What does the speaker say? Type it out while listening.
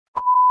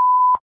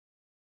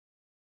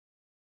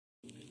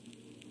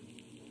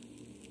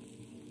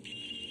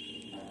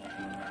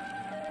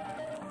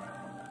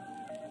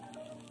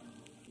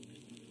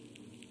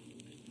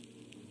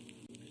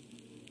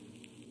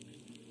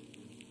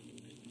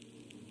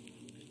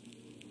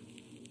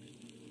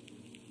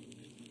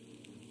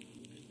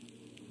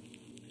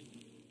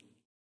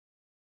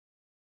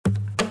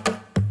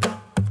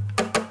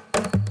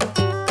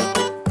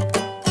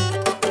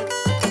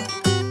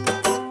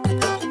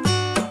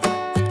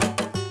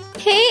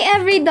Hey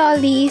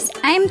Everydollies,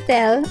 I'm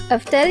Telle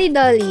of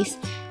Dollies.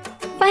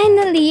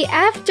 Finally,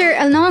 after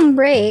a long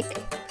break,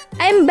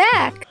 I'm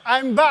back!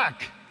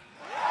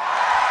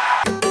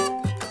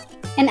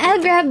 And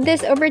I'll grab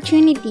this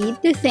opportunity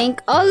to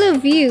thank all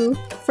of you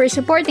for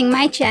supporting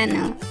my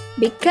channel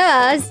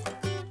because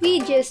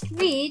we just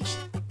reached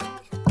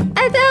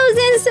 1,000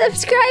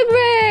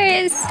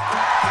 subscribers!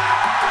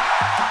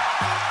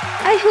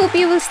 I hope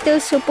you will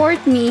still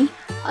support me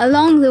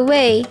along the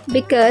way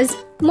because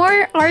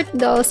more art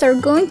dolls are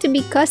going to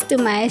be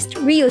customized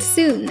real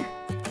soon.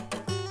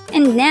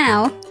 And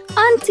now,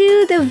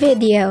 onto the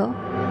video.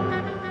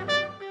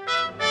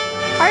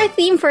 Our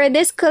theme for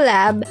this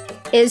collab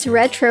is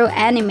retro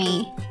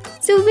anime.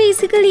 So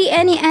basically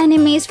any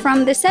animes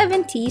from the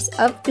 70s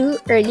up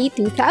to early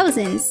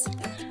 2000s.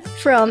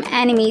 From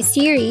anime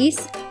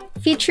series,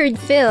 featured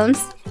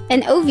films,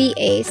 and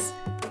OVAs.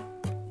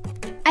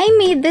 I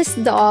made this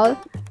doll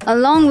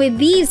along with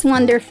these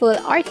wonderful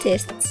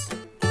artists.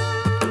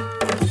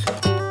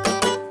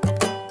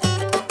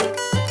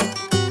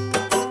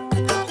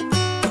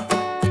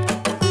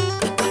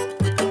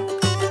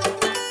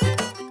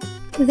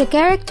 The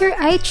character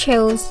I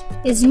chose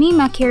is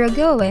Mima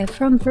Kirigoe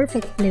from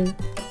Perfect Blue.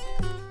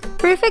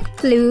 Perfect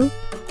Blue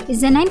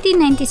is a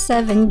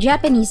 1997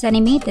 Japanese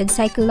animated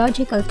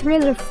psychological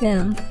thriller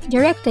film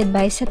directed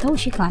by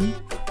Satoshi Kon.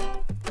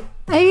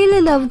 I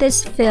really love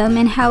this film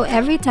and how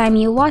every time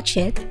you watch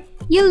it,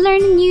 you'll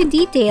learn a new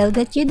detail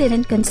that you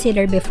didn't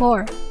consider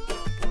before.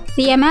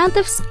 The amount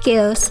of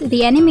skills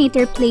the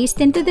animator placed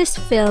into this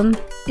film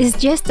is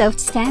just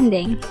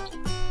outstanding.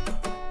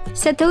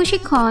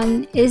 Satoshi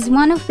Kon is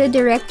one of the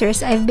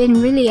directors I've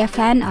been really a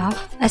fan of,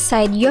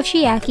 aside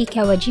Yoshiaki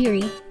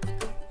Kawajiri.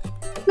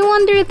 No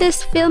wonder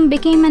this film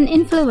became an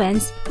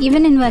influence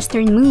even in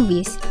Western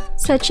movies,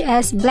 such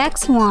as Black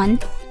Swan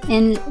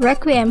and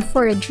Requiem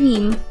for a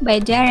Dream by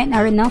Darren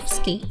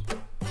Aronofsky.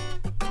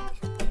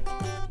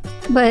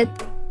 But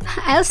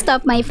I'll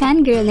stop my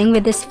fangirling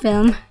with this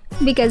film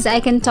because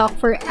I can talk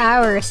for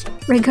hours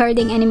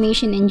regarding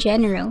animation in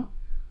general.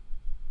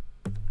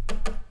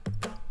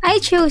 I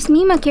chose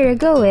Mima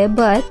Kirigoe,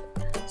 but,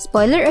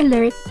 spoiler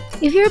alert,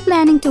 if you're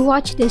planning to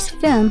watch this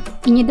film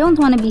and you don't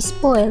want to be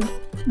spoiled,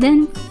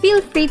 then feel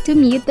free to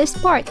mute this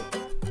part.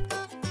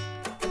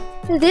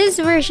 This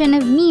version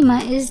of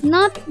Mima is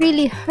not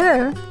really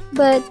her,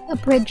 but a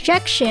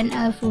projection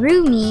of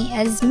Rumi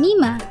as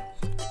Mima.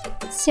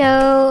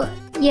 So,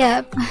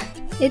 yeah,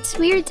 it's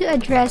weird to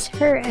address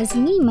her as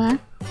Mima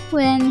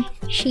when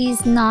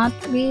she's not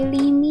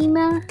really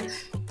Mima.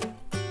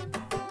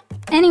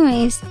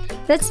 Anyways,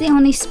 that's the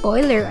only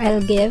spoiler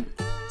I'll give.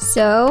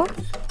 So,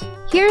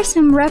 here are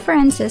some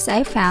references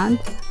I found.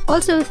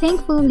 Also,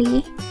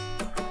 thankfully,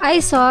 I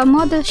saw a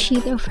model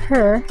sheet of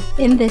her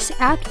in this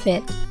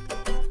outfit.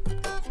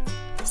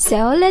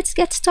 So, let's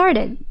get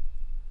started.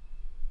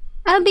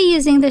 I'll be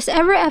using this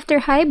Ever After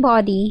High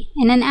body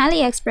and an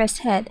AliExpress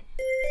head.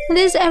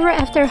 This Ever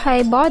After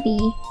High body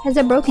has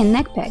a broken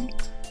neck peg.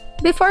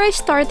 Before I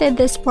started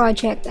this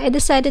project, I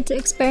decided to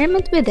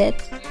experiment with it,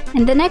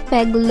 and the neck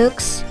peg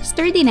looks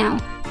sturdy now.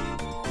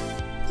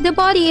 The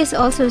body is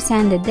also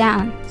sanded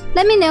down.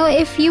 Let me know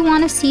if you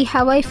want to see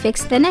how I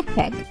fixed the neck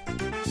peg.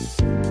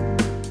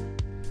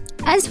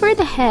 As for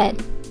the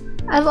head,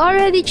 I've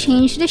already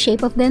changed the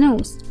shape of the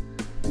nose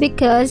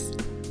because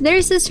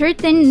there's a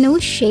certain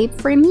nose shape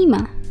for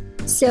Mima,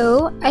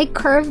 so I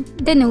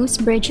curved the nose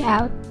bridge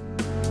out.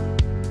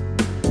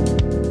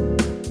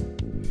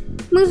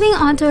 Moving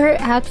on to her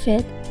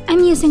outfit,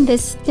 I'm using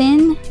this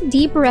thin,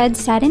 deep red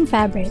satin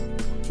fabric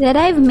that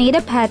I've made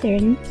a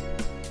pattern.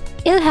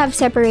 It'll have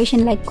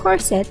separation like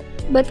corset,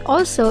 but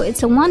also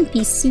it's a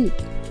one-piece suit.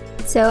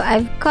 So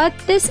I've cut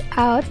this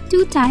out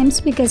 2 times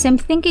because I'm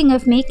thinking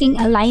of making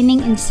a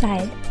lining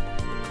inside.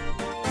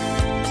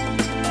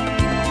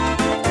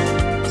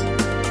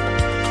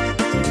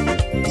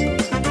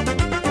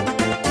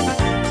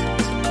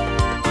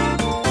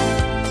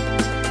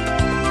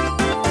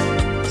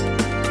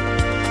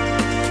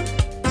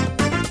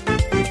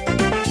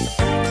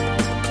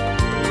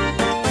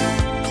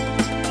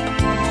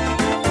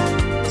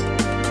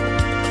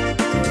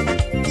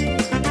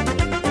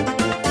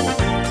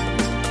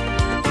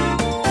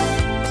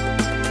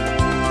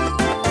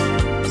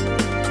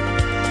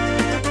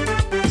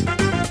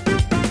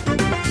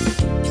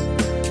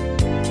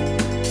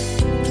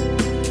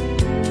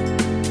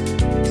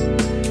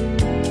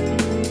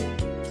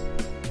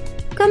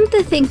 Come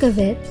to think of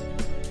it,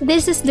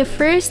 this is the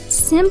first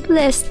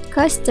simplest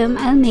custom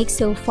I'll make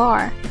so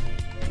far.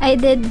 I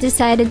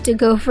decided to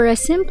go for a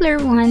simpler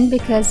one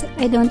because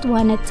I don't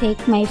want to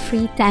take my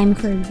free time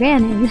for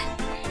granted,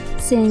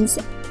 since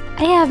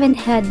I haven't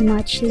had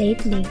much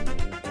lately.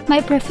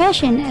 My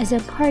profession as a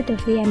part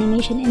of the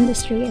animation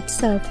industry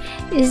itself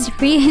is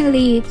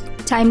really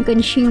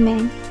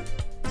time-consuming.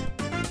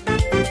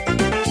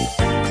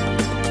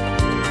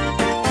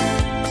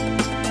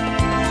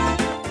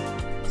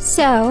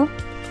 So,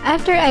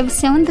 after I've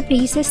sewn the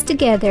pieces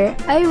together,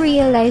 I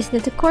realized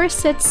that the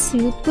corset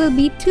suit will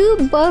be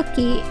too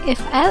bulky if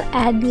I'll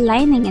add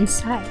lining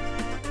inside.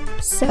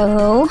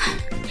 So,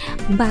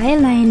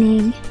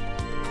 bylining.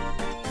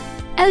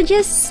 I'll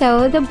just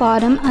sew the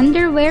bottom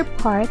underwear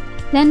part,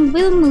 then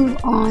we'll move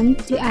on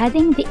to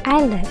adding the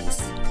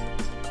eyelets.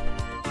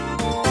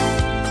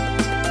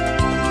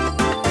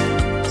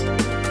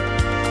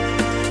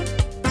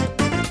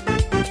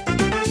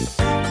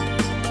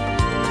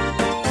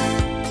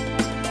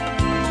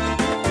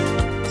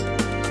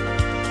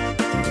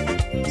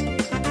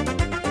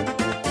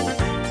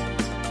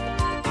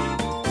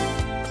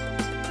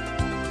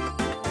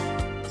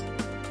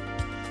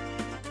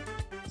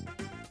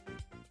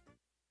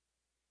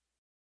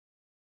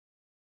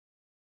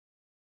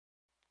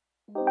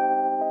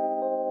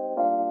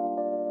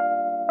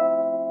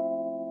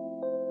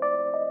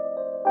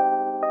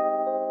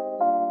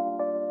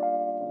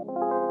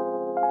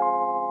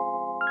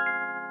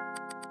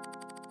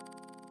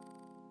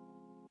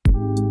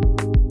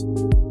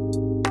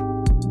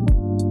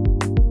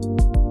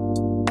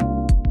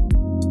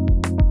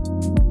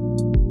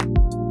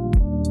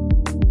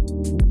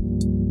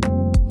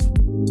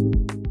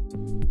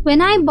 When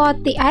I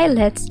bought the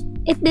eyelets,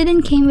 it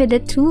didn't come with a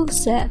tool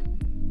set.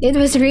 It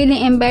was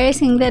really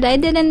embarrassing that I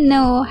didn't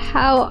know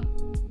how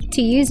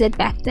to use it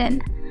back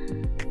then.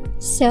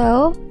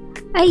 So,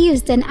 I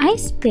used an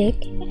ice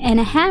pick and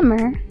a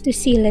hammer to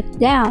seal it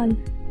down.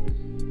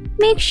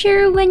 Make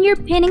sure when you're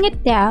pinning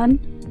it down,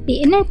 the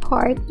inner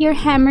part you're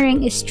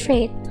hammering is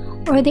straight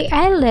or the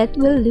eyelet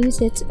will lose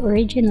its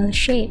original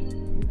shape.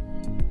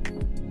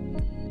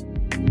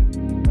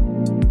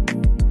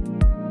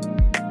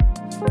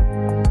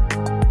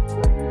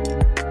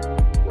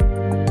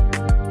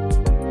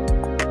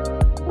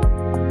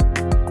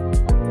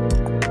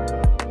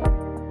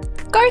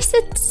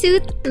 Corset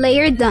suit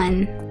layer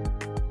done.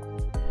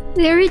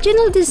 The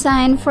original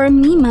design for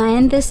Mima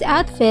in this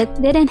outfit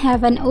didn't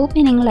have an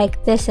opening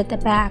like this at the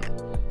back.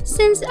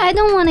 Since I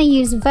don't want to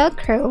use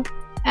Velcro,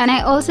 and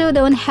I also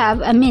don't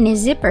have a mini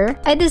zipper,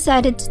 I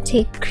decided to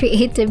take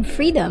creative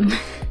freedom.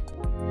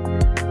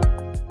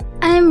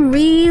 I'm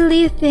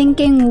really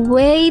thinking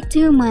way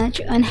too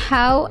much on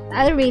how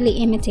I'll really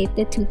imitate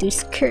the tutu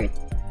skirt.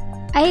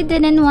 I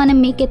didn't want to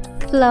make it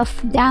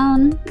fluff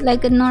down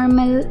like a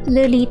normal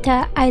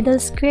Lolita idol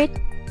skirt,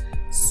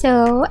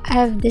 so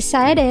I've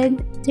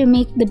decided to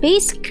make the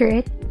base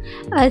skirt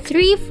a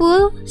 3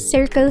 full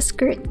circle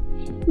skirt.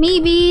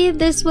 Maybe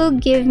this will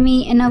give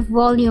me enough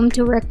volume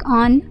to work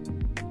on.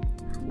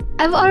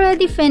 I've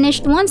already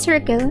finished one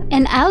circle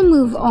and I'll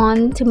move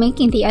on to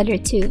making the other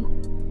two.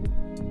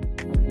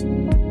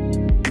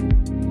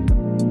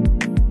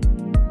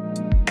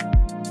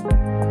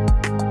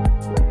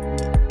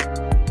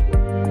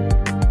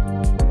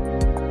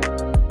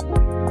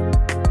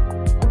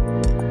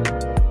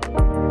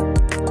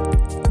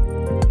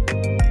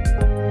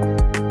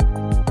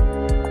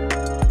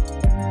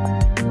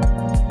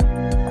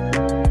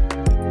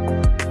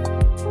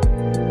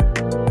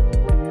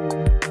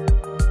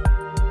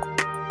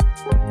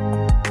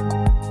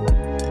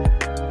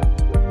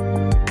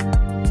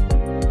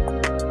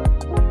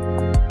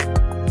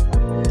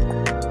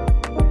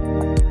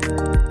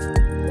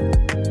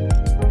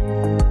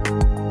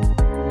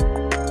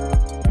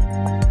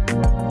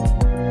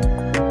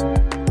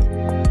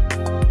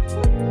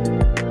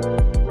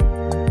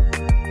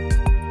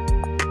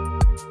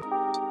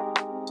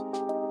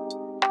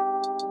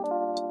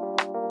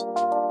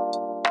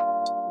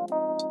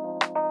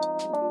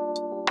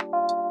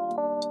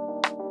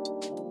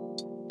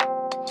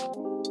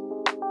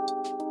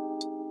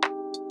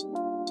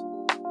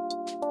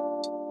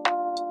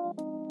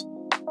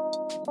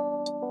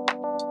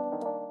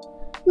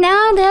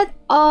 Now that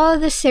all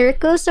the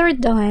circles are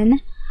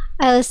done,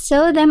 I'll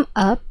sew them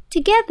up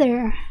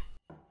together.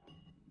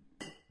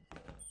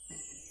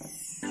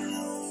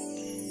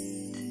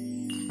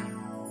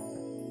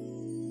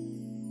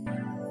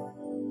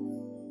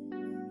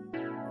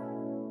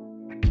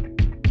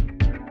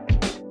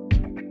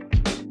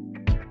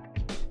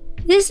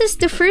 This is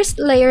the first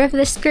layer of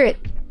the skirt.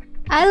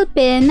 I'll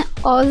pin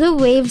all the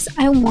waves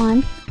I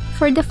want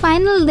for the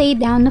final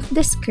laydown of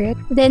the skirt,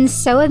 then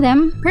sew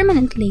them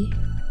permanently.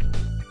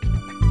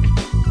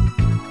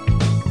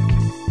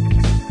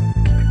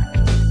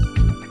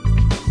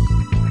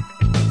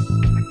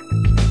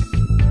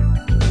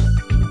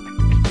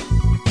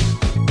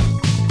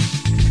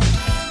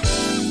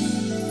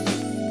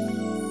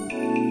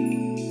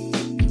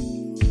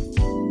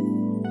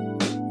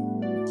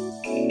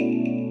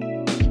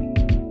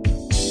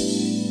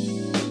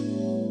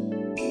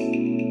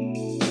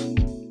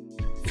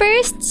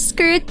 First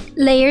skirt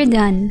layer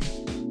done.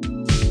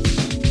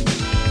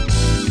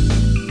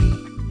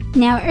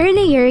 Now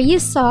earlier you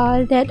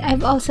saw that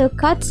I've also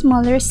cut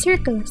smaller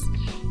circles.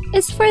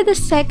 It's for the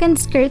second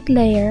skirt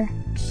layer.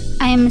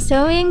 I am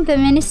sewing the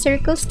mini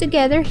circles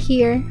together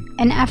here,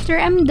 and after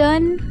I'm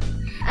done,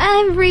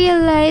 I've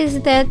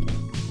realized that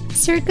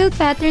circle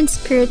pattern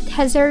skirt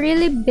has a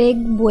really big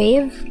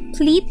wave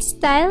pleat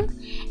style,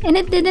 and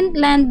it didn't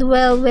land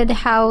well with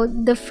how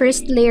the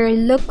first layer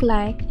looked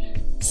like.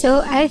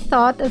 So I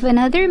thought of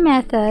another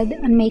method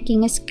on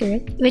making a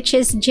skirt, which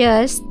is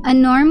just a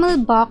normal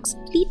box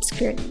pleat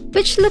skirt,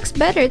 which looks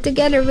better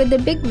together with the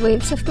big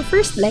waves of the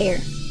first layer.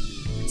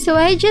 So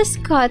I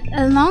just cut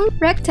a long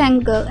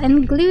rectangle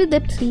and glued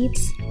the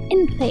pleats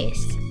in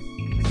place.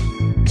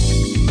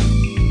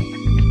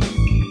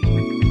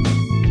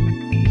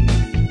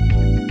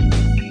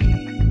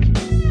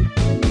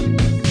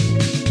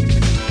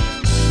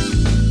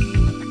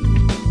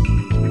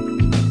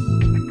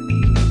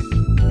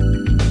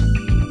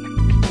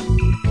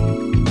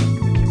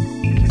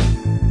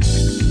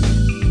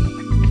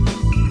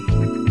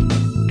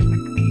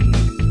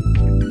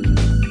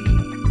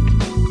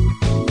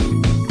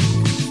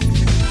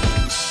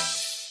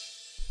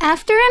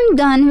 After I'm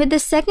done with the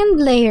second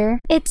layer,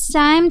 it's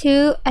time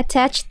to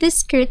attach the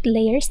skirt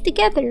layers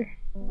together.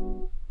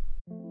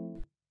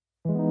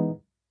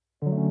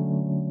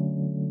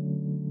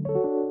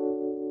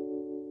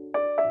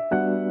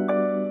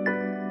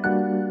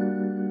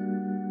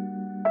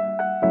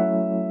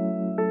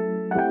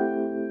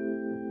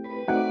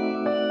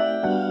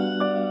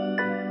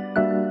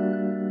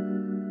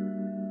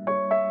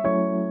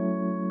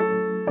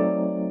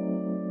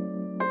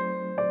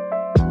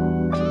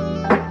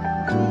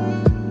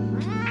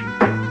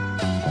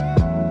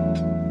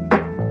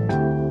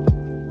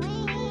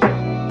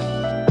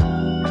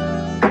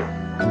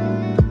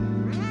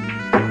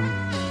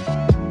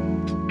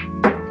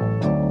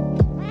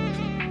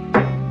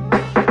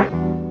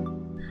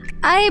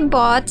 I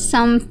bought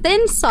some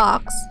thin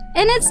socks,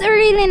 and it's a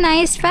really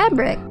nice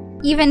fabric,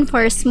 even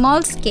for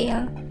small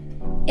scale.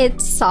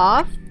 It's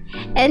soft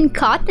and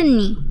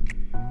cottony.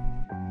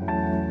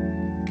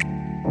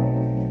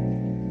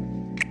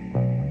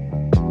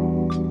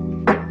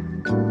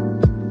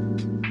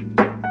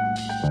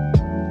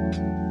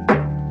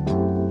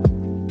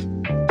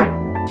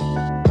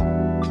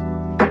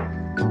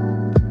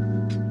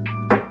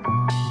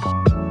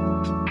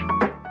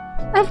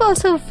 I've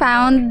also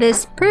found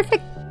this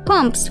perfect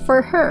pumps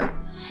for her.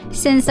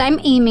 Since I'm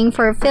aiming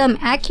for film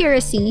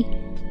accuracy,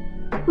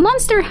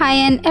 Monster High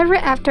and Ever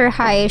After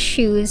High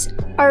shoes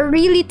are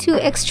really too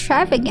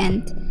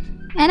extravagant,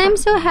 and I'm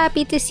so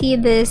happy to see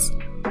this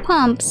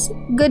pumps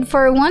good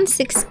for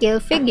 1/6 scale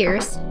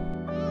figures.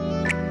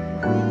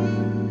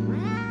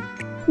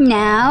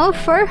 Now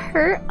for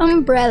her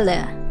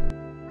umbrella.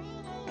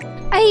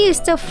 I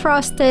used a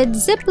frosted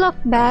Ziploc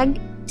bag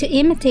to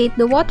imitate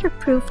the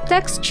waterproof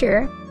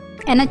texture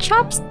and a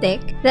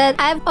chopstick that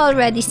I've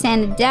already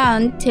sanded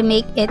down to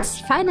make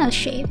its final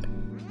shape.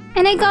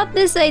 And I got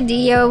this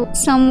idea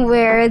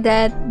somewhere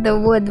that the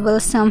wood will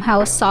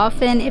somehow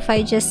soften if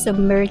I just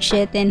submerge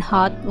it in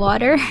hot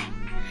water.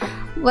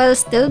 While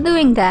still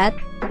doing that,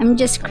 I'm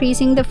just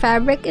creasing the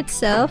fabric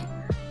itself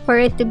for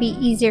it to be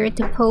easier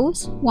to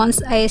pose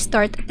once I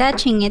start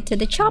attaching it to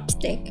the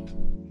chopstick.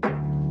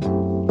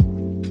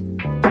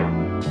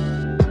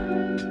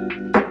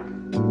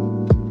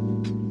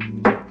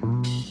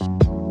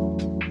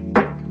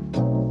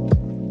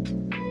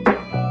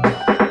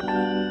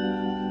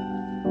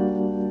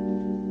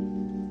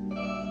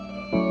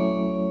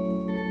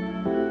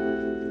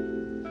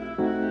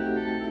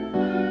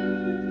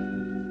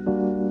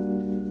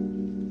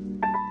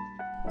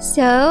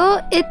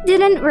 So, it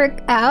didn't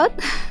work out,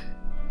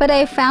 but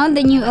I found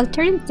a new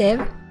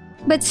alternative.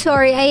 But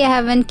sorry, I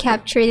haven't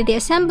captured the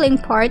assembling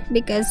part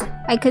because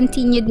I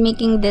continued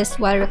making this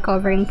while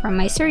recovering from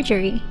my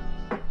surgery.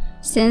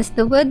 Since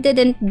the wood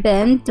didn't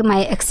bend to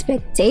my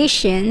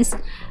expectations,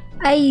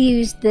 I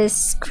used this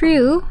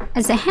screw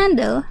as a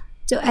handle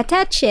to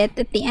attach it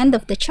at the end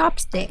of the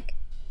chopstick.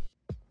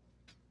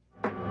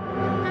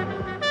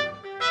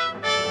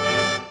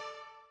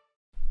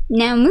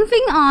 Now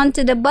moving on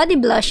to the body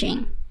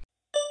blushing.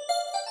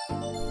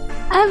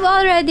 I've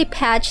already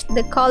patched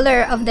the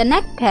color of the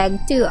neck peg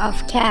too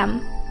off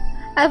cam.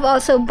 I've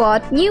also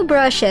bought new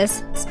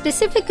brushes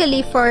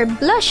specifically for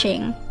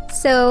blushing,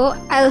 so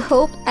I'll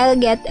hope I'll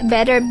get a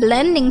better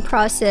blending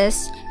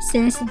process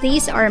since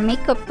these are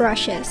makeup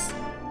brushes.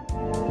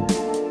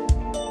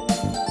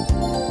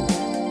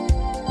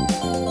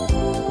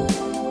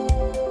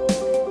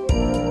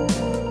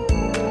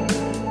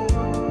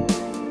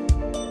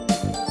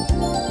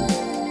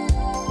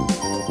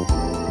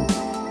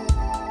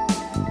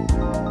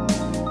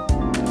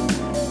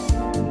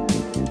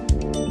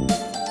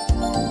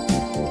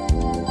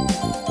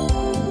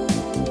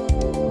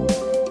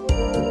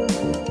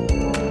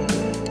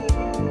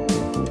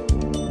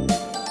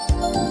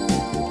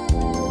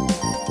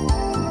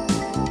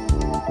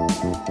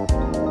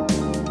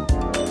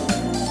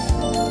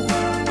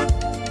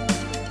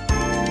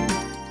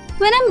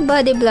 When I'm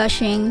body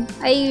blushing,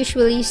 I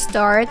usually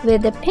start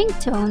with the pink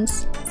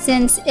tones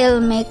since it'll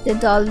make the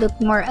doll look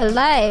more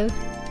alive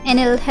and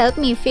it'll help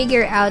me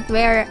figure out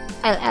where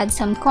I'll add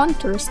some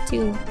contours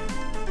too.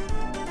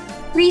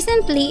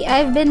 Recently,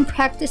 I've been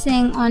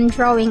practicing on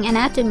drawing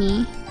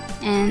anatomy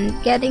and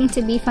getting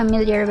to be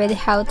familiar with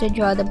how to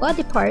draw the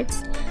body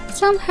parts.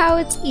 Somehow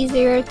it's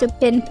easier to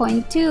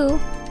pinpoint too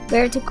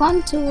where to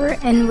contour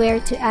and where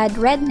to add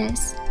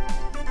redness.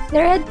 The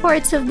red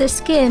parts of the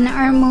skin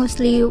are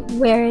mostly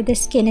where the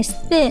skin is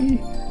thin,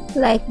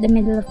 like the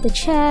middle of the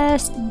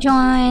chest,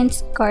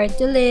 joints,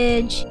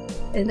 cartilage,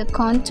 and the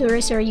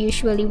contours are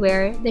usually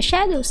where the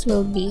shadows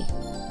will be.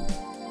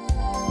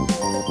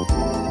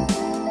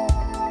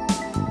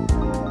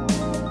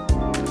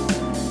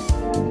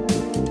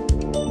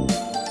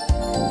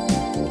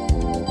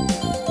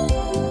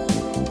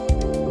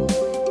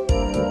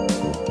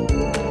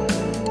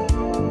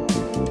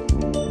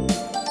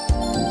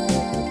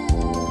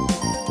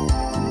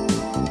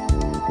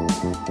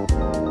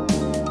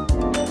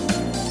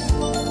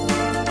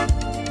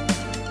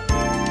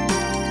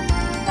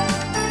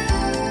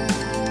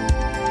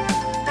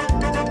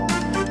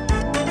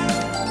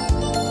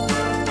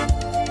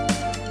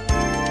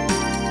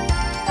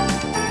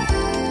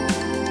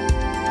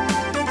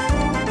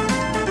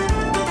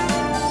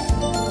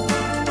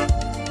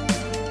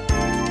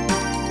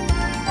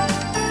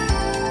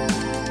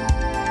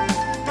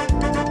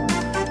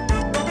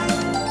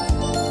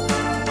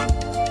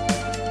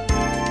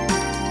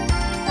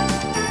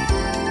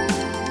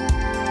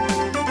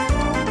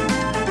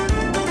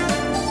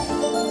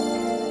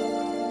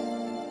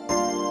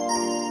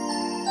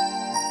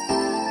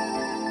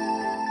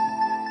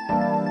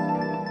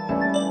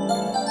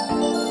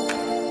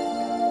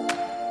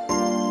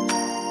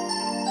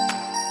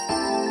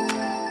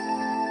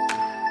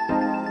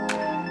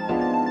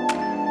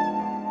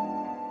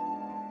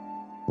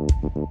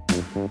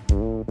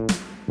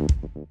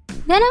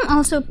 Then I'm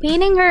also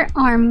painting her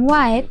arm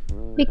white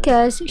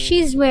because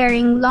she's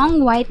wearing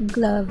long white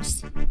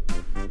gloves.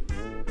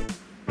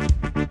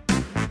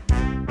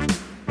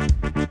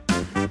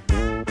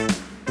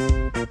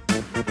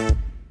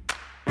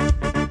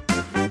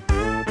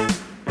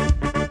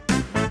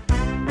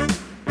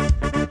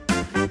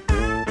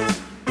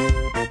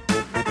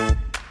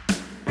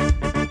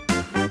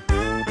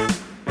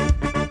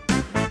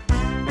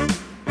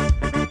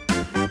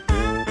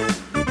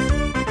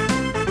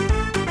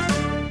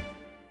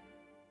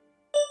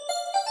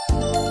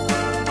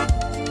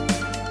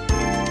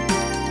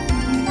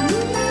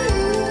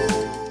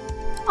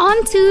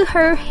 Onto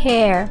her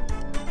hair.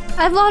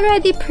 I've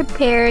already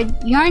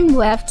prepared yarn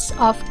wefts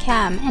off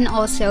cam and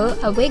also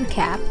a wig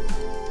cap.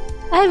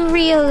 I've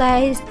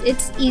realized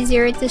it's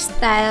easier to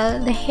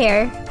style the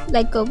hair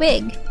like a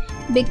wig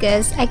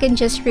because I can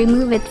just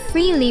remove it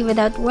freely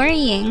without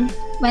worrying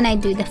when I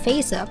do the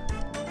face up.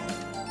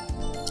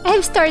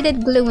 I've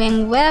started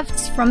gluing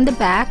wefts from the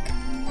back,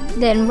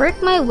 then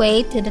work my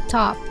way to the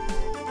top.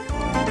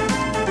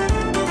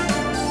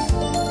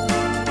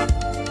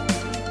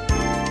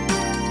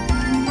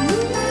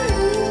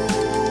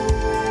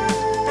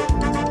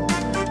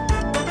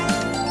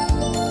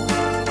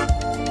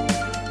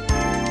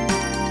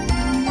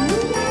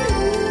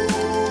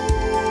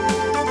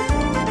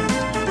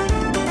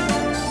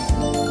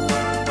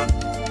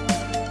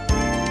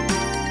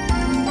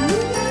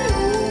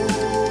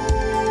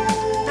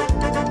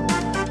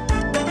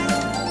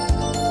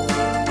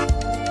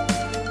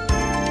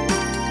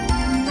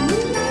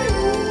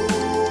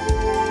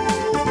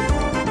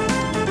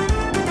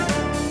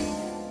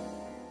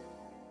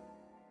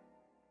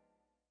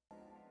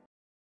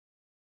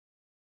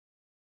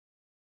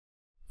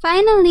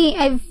 Finally,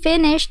 I've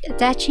finished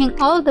attaching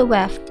all the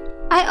weft.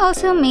 I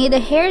also made a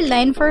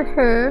hairline for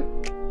her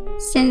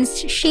since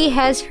she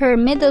has her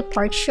middle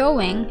part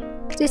showing.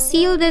 To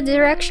seal the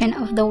direction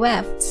of the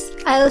wefts,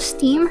 I'll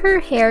steam her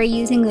hair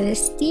using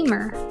this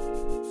steamer.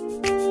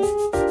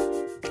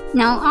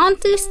 Now on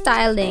to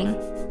styling.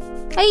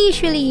 I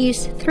usually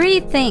use 3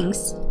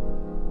 things: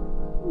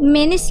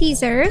 mini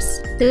scissors,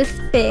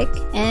 toothpick,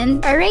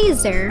 and a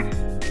razor.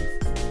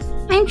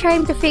 I'm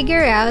trying to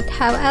figure out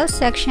how I'll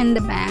section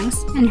the bangs,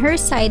 and her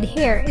side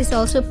hair is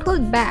also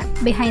pulled back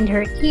behind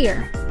her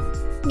ear.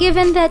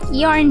 Given that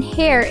yarn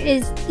hair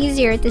is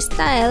easier to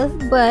style,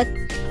 but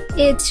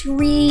it's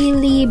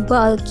really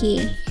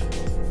bulky.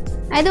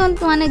 I don't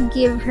want to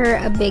give her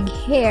a big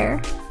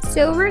hair,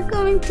 so we're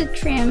going to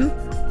trim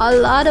a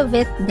lot of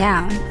it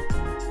down.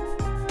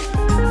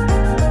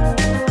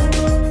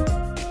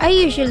 I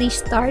usually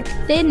start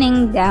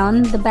thinning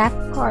down the back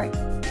part.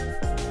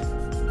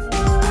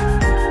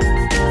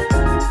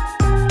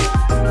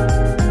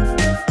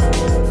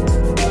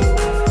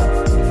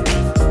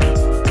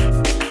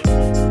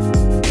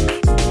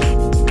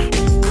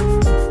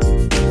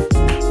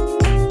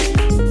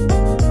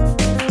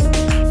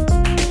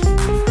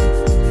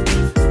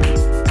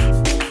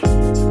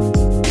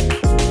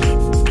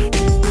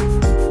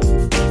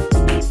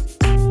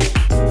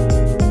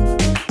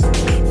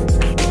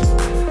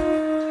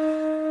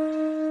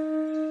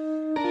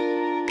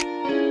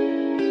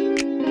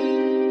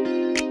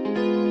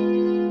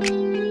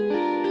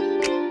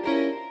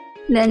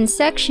 Then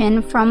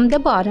section from the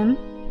bottom.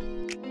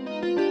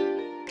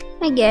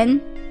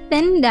 Again,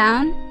 thin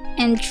down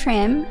and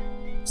trim,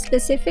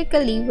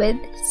 specifically with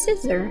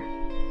scissor.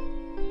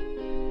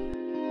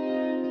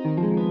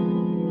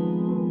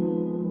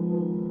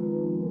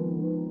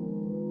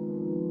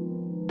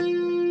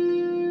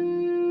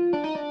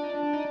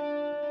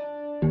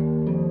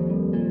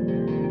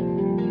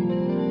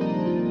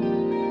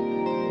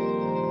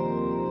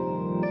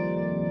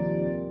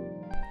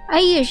 I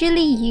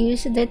usually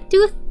use the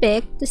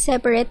toothpick to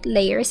separate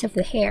layers of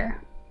the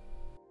hair.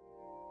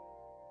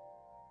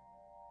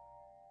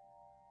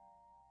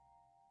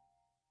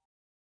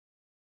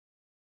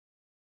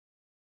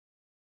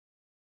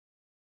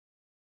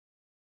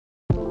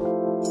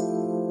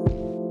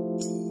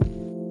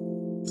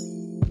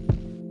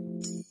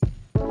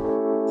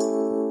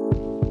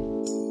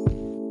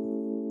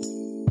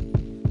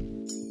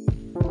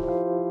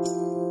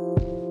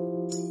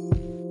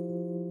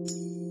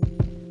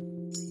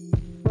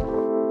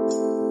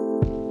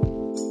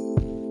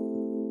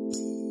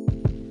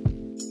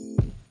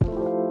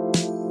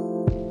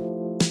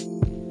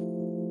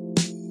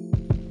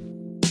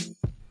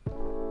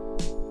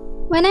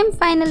 When I'm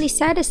finally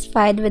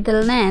satisfied with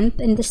the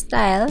length and the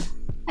style,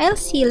 I'll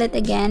seal it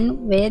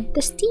again with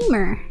the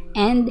steamer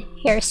and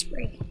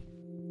hairspray.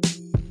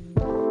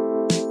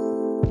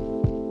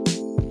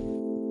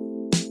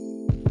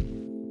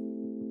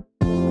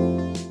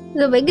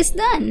 The wig is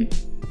done!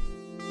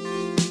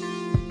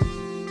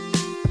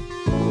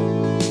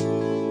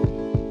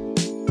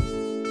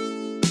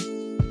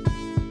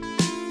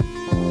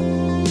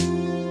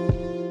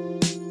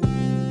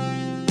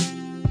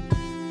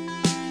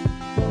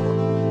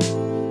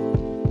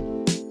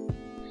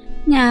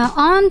 Now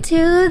on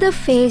to the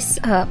face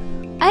up.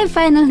 I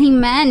finally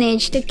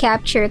managed to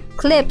capture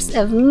clips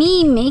of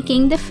me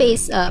making the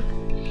face up.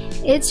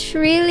 It's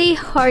really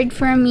hard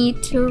for me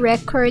to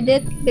record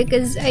it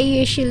because I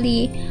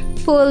usually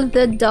pull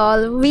the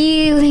doll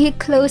really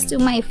close to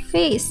my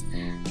face.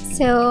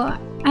 So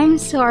I'm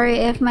sorry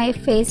if my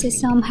face is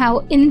somehow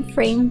in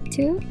frame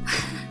too.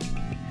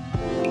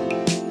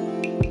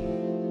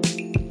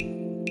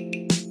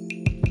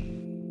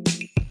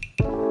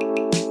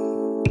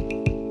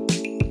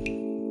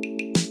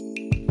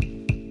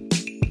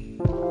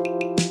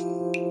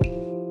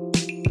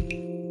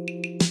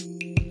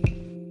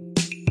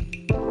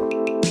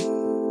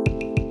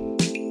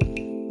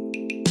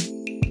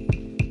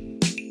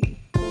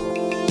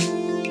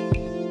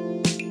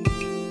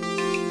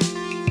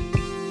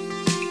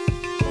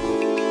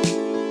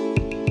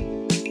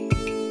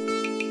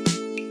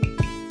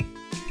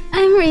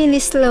 I'm really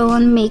slow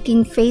on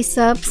making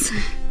face-ups.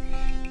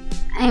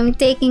 I'm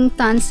taking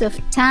tons of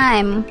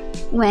time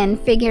when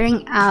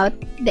figuring out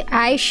the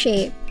eye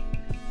shape.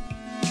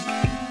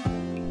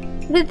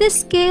 With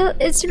this scale,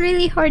 it's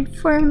really hard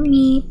for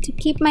me to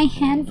keep my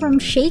hand from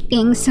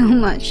shaking so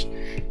much.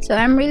 So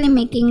I'm really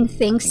making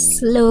things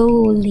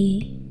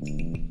slowly.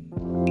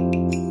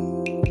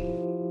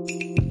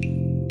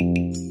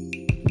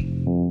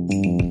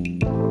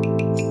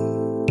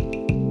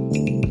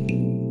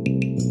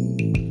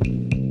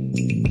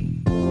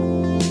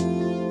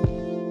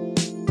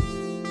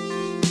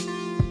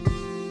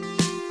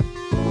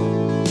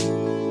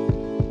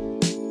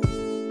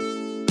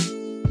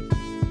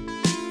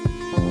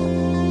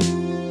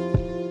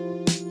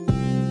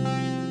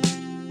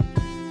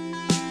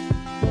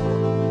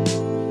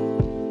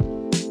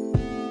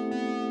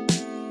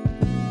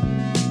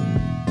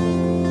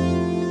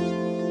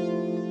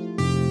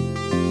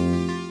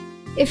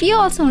 If you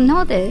also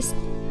noticed,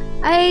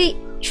 I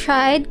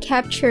tried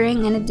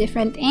capturing in a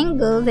different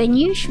angle than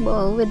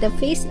usual with the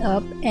face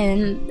up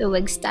and the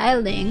wig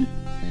styling.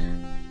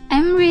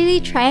 I'm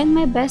really trying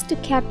my best to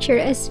capture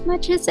as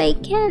much as I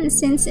can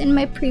since in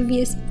my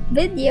previous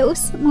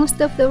videos,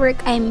 most of the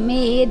work I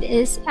made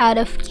is out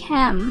of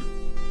cam.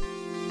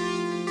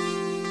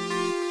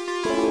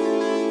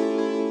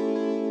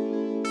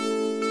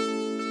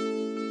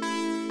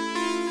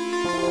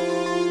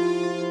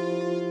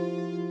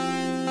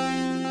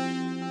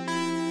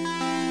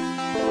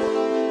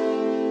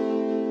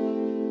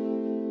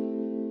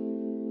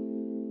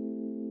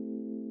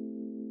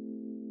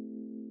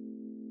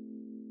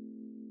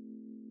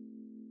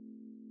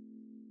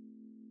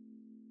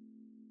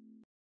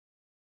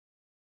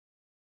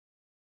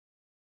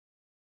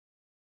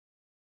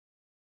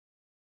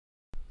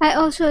 I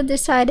also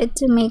decided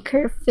to make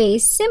her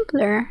face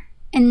simpler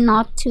and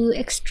not too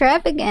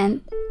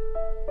extravagant.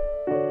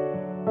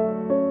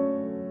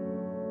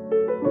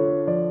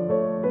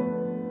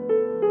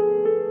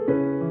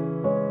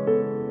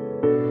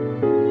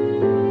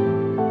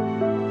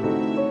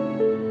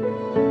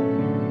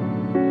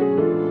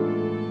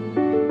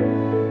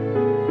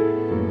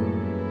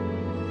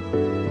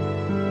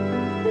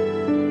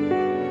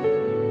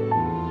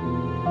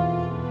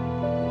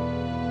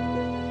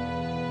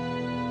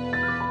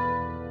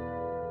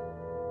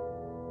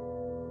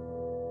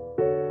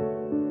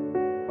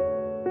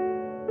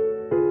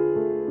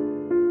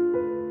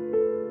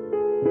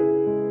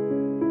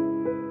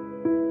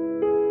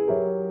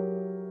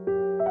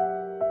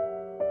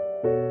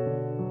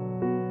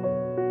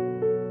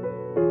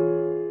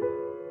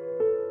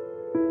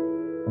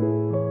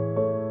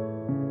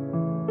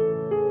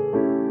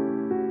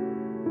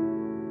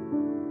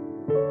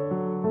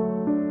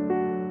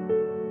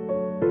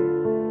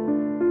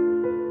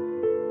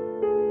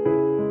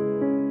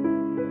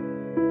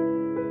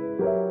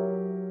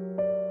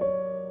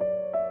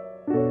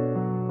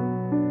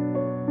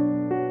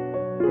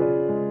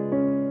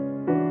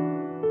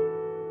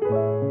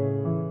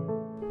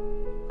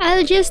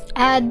 I'll just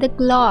add the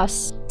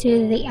gloss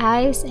to the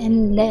eyes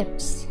and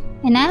lips.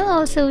 And I'll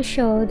also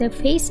show the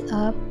face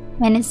up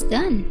when it's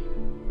done.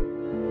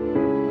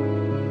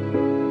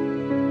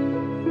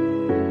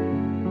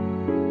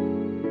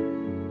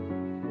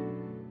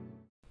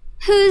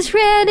 Who's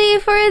ready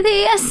for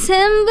the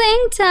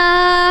assembling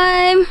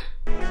time?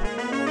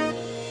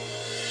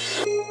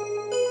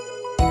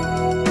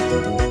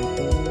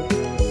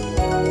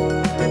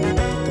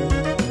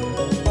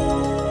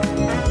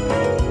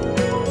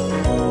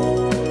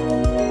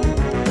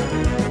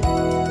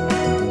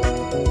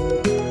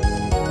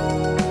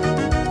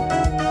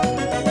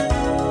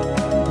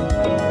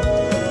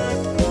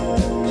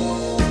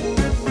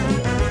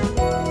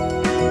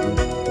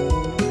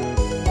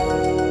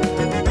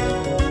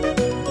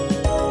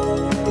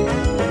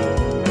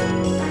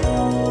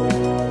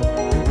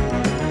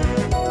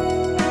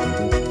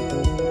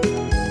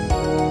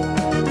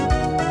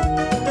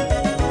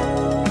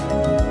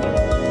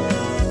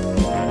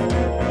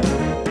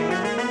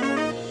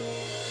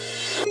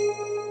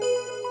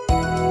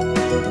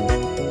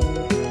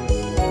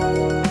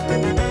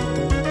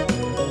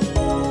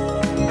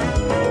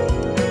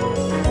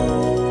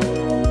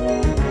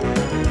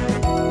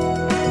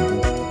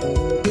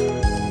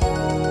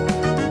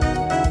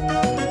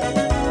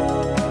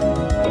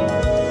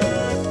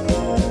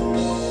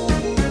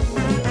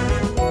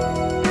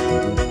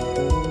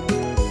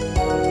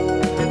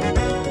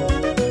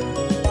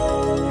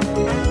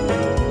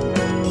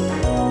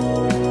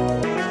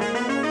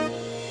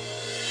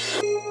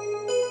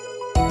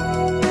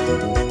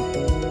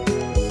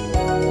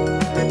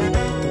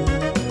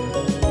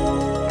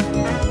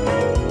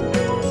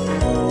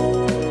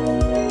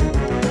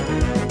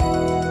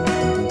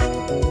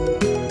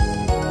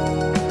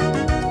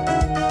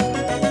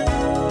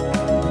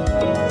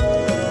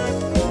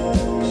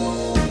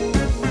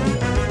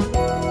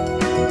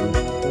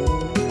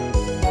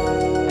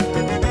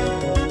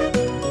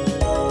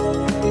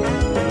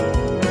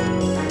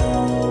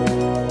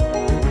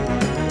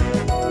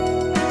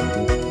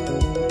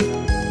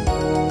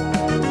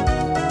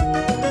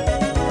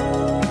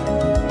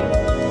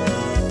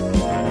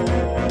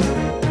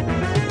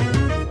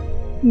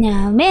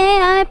 Now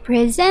may I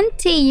present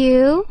to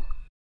you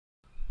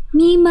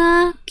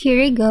Mima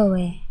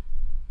Kirigoe.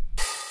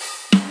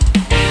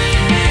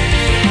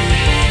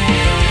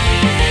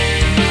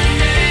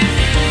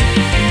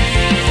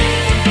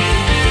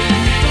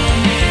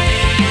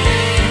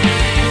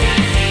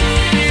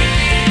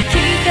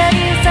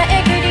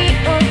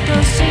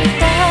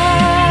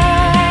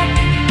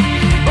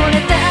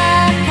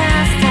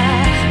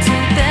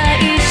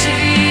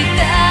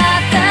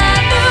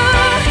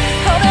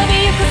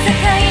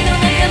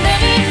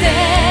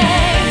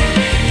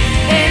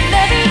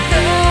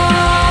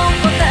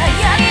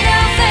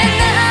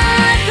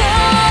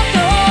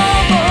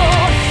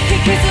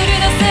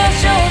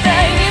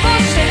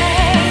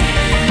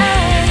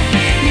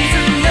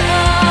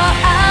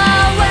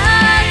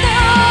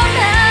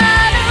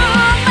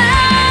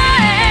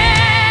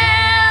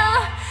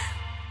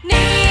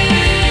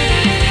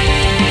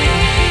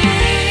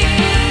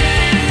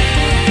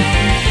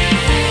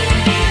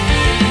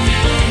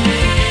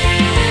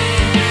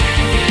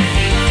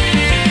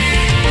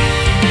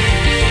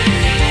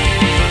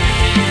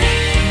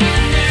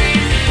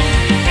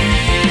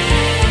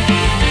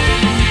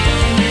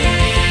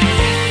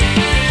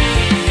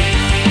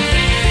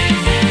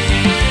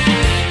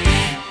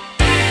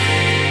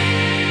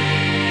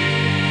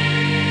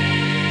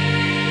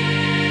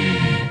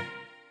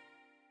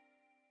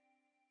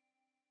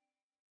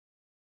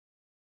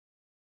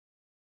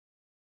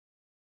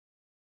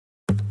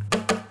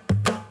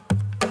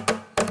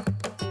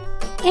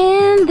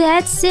 And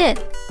that's it!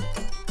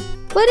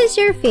 What is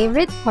your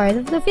favorite part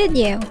of the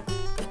video?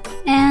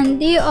 And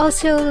do you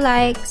also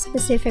like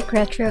specific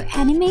retro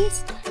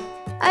animes?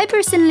 I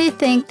personally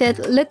think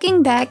that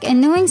looking back and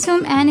knowing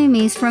some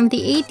animes from the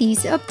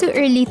 80s up to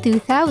early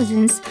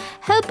 2000s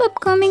help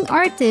upcoming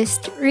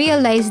artists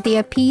realize the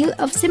appeal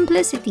of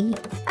simplicity.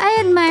 I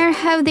admire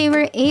how they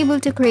were able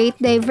to create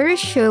diverse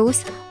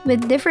shows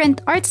with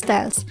different art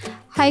styles,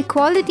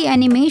 high-quality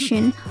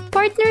animation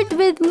partnered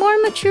with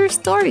more mature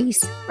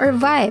stories or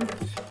vibe,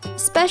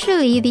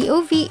 especially the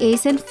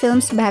OVAs and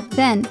films back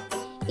then,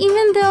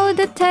 even though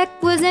the tech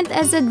wasn't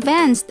as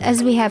advanced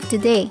as we have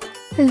today.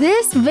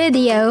 This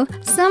video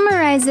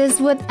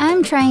summarizes what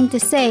I'm trying to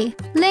say.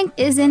 Link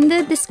is in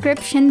the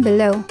description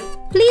below.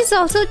 Please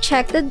also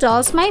check the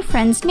dolls my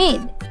friends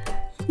made.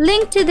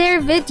 Link to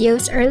their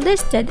videos are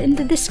listed in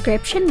the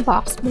description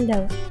box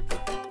below.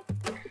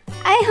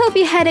 I hope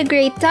you had a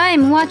great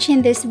time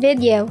watching this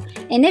video,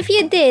 and if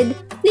you did,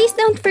 please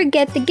don't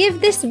forget to give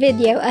this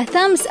video a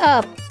thumbs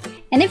up.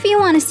 And if you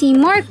want to see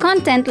more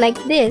content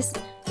like this,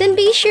 then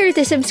be sure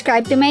to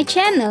subscribe to my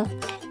channel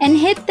and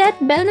hit that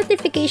bell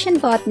notification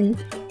button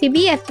to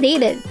be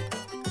updated.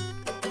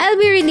 I'll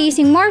be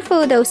releasing more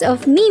photos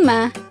of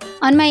Mima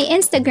on my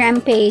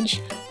Instagram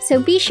page, so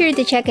be sure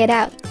to check it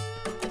out.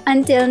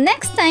 Until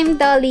next time,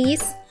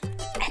 dollies!